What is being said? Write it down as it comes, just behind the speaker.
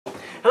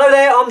Hello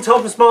there, I'm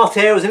Tom from Smart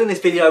Aerials, and in this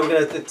video we're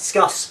going to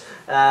discuss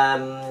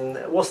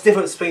what's the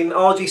difference between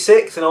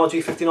RG6 and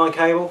RG59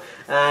 cable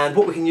and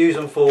what we can use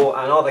them for,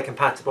 and are they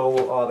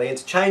compatible, are they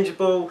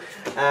interchangeable,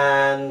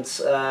 and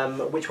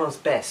which one's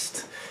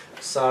best.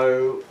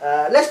 So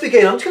let's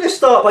begin. I'm just going to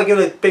start by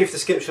giving a brief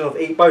description of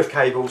both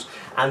cables,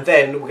 and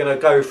then we're going to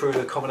go through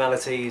the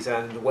commonalities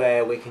and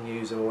where we can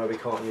use them and where we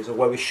can't use them, or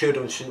where we should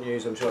and shouldn't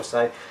use them, should I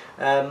say.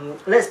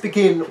 Let's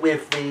begin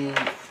with the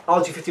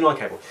RG59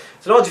 cable.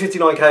 So the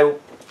RG59 cable,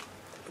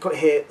 I've got it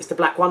here, it's the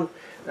black one.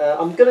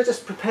 I'm going to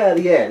just prepare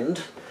the end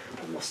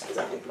of my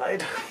Stanley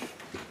blade,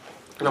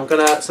 and I'm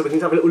going to, so we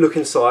can have a little look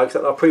inside,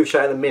 because I'll prove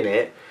show in a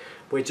minute.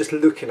 We're just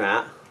looking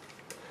at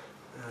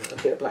a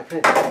bit of black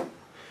cable.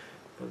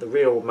 The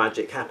real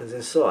magic happens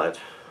inside.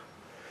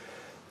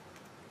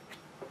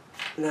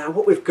 Now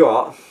what we've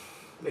got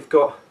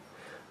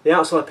the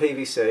outside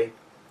PVC,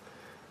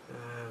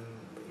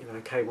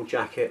 cable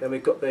jacket, then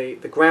we've got the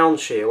ground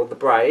shield, the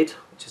braid,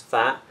 which is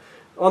that.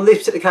 On this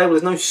particular cable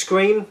there's no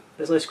screen,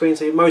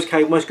 so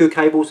most good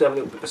cables have a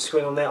little bit of a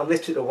screen on there. On this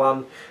particular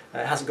one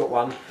it hasn't got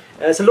one.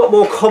 It's a lot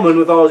more common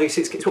with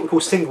RG6, it's what we call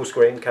single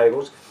screen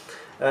cables.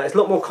 It's a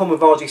lot more common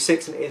with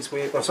RG6 than it is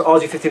with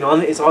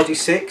RG59, it's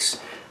RG6.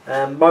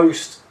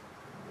 Most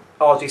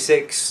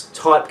RG6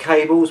 type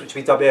cables, which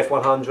would be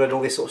WF100,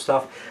 all this sort of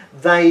stuff,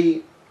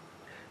 they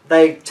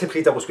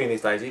typically double screen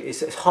these days.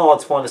 It's hard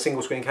to find a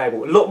single screen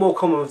cable. A lot more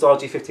common with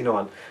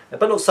RG59,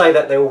 but not say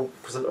that they all,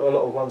 because a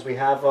lot of ones we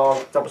have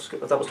are double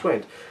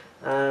screened.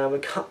 We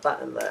cut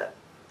that in there.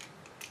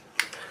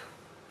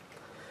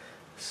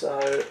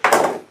 So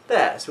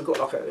there. So we've got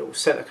like a little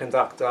centre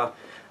conductor.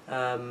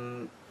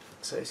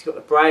 So it's got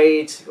the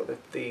braids, you've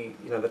got the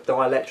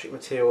dielectric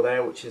material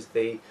there, which is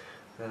the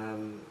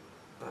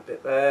that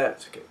bit there.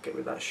 To get rid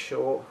of that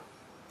short,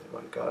 it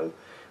won't go.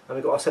 And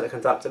we've got our centre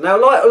conductor. Now,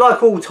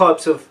 like all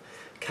types of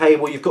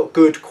cable, you've got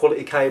good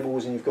quality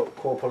cables and you've got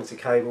poor quality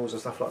cables and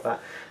stuff like that.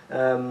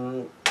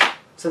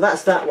 So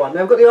that's that one.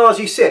 Now we've got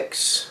the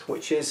RG6,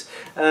 which is,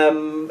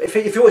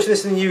 if you're watching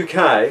this in the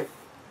UK,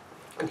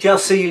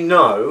 just so you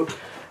know,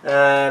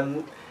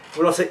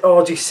 when I say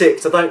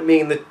RG6, I don't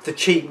mean the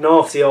cheap,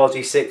 nasty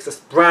RG6, that's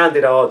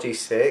branded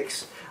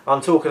RG6. I'm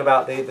talking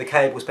about the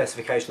cable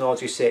specification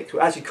RG6,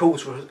 which actually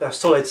calls for a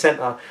solid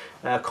centre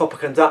copper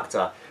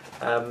conductor.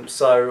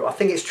 So I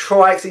think it's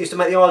Trix that used to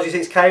make the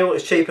RG6 cable.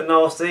 It's cheap and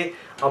nasty.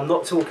 I'm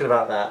not talking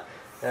about that.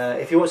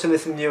 If you're watching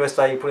this in the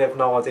USA, you probably have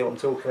no idea what I'm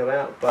talking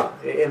about. But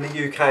in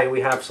the UK,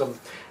 we have some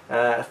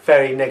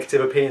very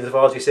negative opinions of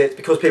RG6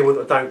 because people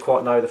don't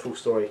quite know the full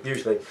story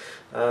usually.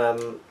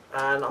 And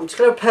I'm just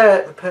going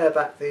to repair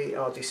back the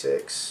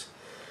RG6.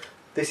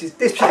 This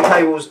particular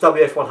cable is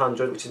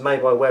WF100, which is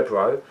made by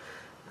Webro.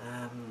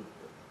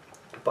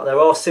 But there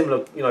are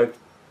similar,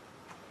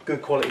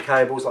 good quality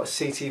cables like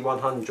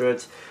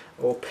CT100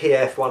 or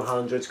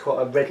PF100. It's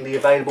quite a readily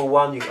available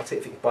one. I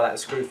think you can buy that at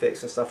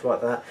Screwfix and stuff like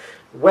that.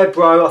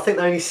 Webro, I think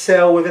they only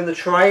sell within the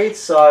trade,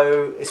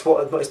 so it's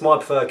my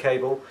preferred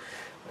cable,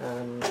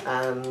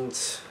 and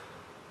it's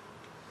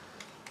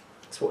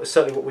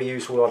certainly what we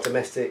use for all our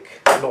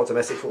domestic, not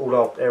domestic, for all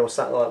our aerial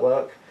satellite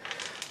work.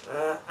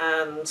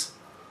 And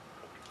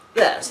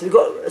yeah, so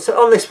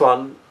on this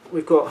one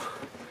we've got,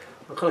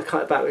 I'll kind of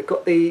cut it back. We've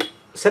got the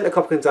centre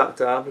copper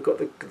conductor, we've got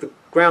the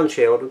ground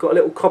shield, we've got a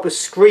little copper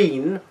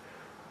screen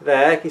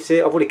there. Can you see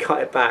it? I've already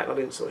cut it back, I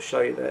didn't sort of show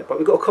you there, but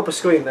we've got a copper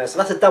screen there, so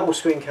that's a double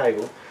screen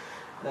cable.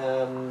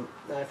 Now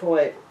if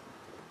I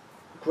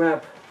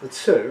grab the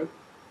two,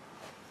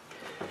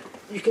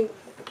 you can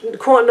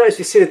quite notice,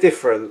 you see the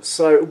difference.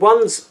 So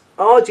one's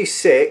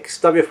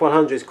RG6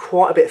 WF100 is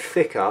quite a bit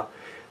thicker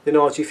than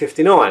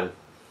RG59,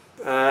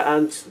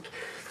 and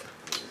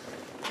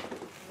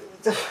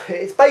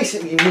it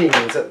basically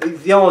means that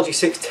the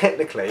RG6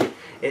 technically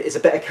is a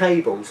better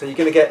cable, so you're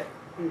going to get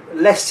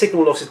less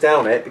signal losses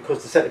down it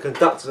because the centre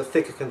conductor is a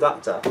thicker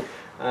conductor,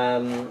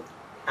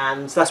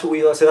 and that's what we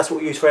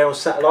use for aerial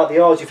satellite. The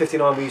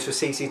RG59 we use for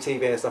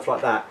CCTV and stuff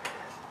like that.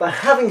 But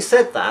having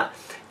said that,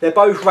 they're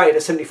both rated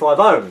at 75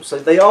 ohms, so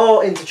they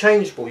are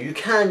interchangeable. You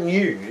can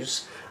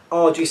use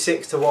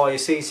RG6 to wire your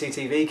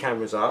CCTV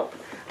cameras up,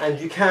 and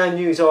you can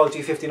use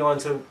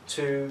RG59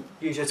 to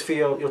use it for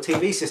your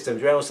TV systems,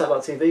 your aerial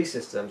satellite TV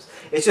systems.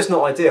 It's just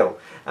not ideal,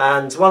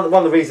 and one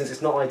of the reasons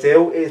it's not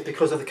ideal is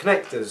because of the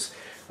connectors.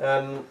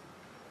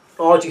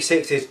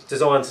 RG6 is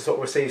designed to sort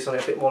of receive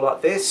something a bit more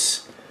like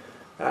this,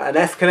 an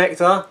F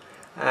connector,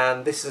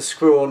 and this is a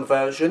screw-on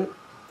version,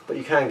 but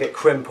you can get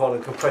crimp-on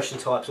and compression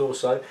types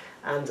also,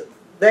 and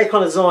they're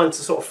kind of designed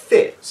to sort of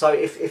fit. So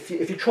if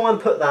you try and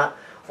put that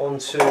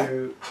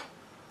onto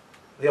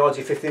the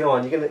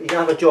RG59, you're gonna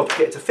have a job to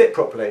get it to fit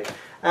properly,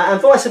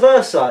 and vice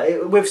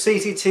versa. With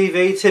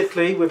CCTV,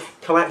 typically with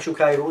coaxial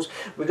cables,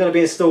 we're going to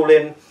be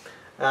installing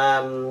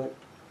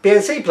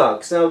BNC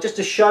plugs. Now, just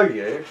to show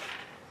you,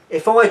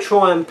 if I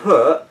try and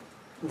put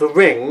the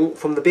ring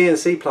from the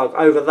BNC plug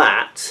over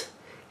that,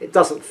 it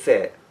doesn't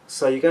fit.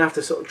 So you're going to have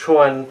to sort of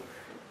try and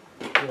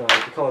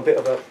become a bit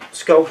of a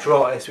sculpture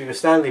artist with a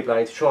Stanley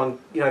blade to try and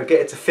get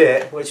it to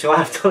fit, which I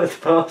have done in the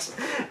past.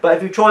 But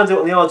if you try and do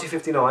it on the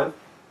RG59,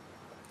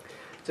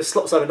 just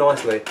slots over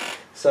nicely.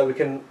 So we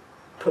can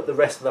put the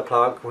rest of the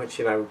plug, which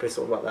you know will be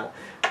sort of like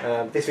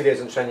that. This video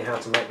isn't showing you how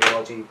to make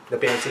the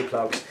BNC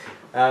plugs.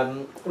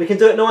 We can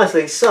do it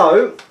nicely.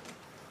 So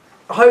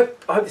I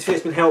hope this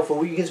video's been helpful.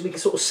 We can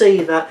sort of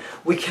see that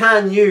we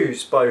can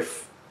use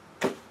both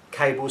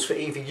cables for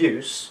either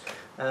use.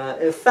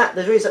 In fact,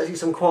 there is actually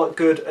some quite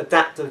good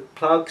adapter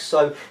plugs.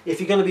 So if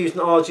you're going to be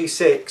using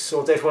RG6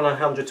 or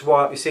DF1900 to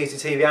wire up your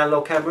CCTV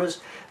analog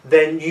cameras,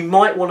 then you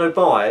might want to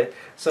buy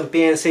some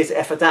BNC to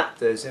F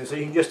adapters. And so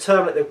you can just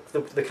terminate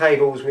the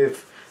cables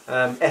with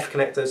F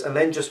connectors, and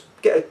then just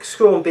get a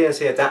screw-on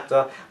BNC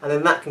adapter, and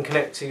then that can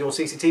connect to your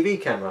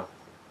CCTV camera.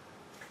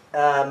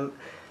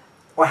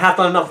 I have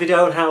done another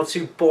video on how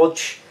to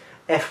bodge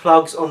F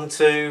plugs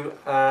onto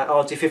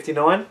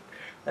RG59.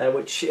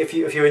 Which if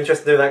you're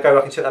interested in doing that, go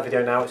back and check that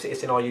video now.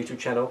 It's in our YouTube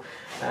channel.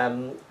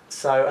 And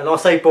I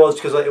say bodge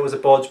because it was a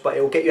bodge, but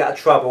it will get you out of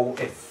trouble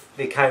if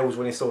the cables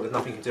were installed. There's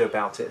nothing you can do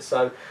about it.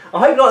 So I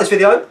hope you like this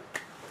video.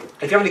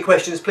 If you have any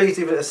questions, please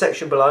leave it in the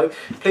section below.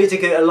 Please do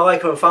give it a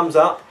like or a thumbs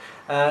up.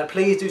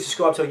 Please do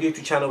subscribe to our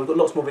YouTube channel. We've got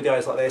lots more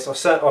videos like this.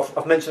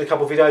 I've mentioned a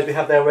couple of videos we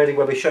have there already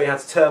where we show you how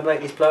to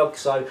terminate these plugs.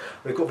 So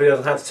we've got videos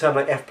on how to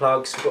terminate F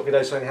plugs. We've got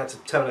videos showing you how to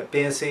terminate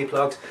BNC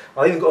plugs.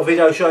 I've even got a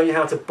video showing you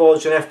how to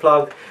bodge an F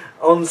plug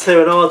onto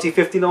an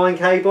RG59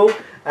 cable,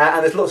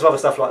 and there's lots of other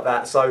stuff like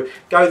that. So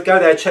go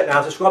there, check it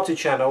out, subscribe to the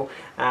channel,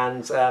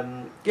 and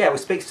yeah, we'll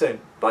speak soon.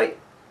 Bye.